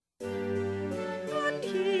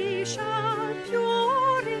shall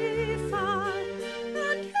purify,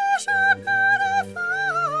 and he shall purify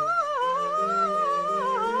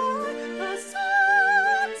the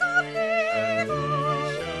sons of Levi.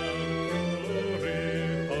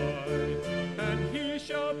 And he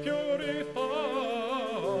shall purify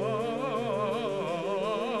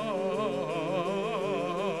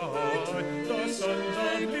the sons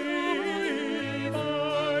of Levi.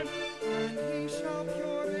 And he shall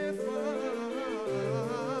purify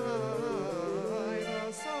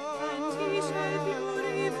the sons. He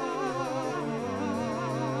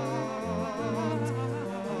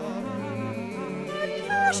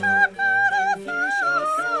shall purify the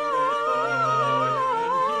sons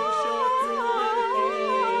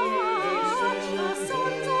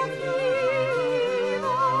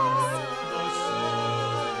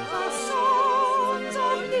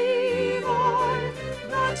of Levi,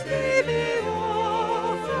 and he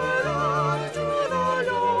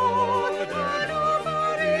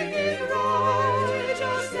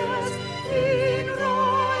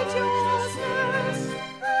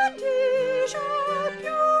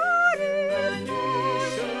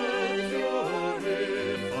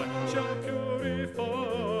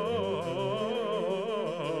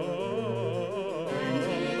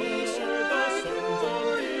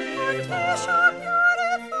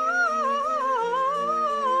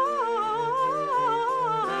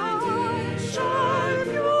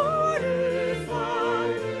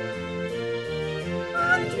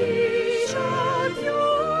and he shall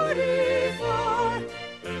purify,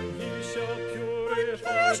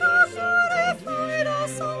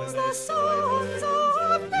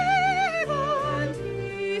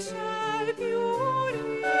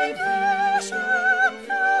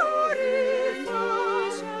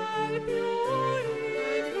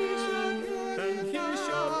 And he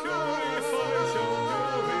shall purify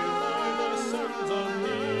the sons of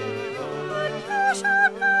Levi. and he shall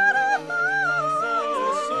purify,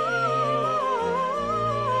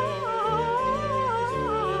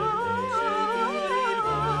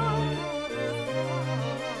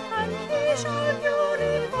 and he shall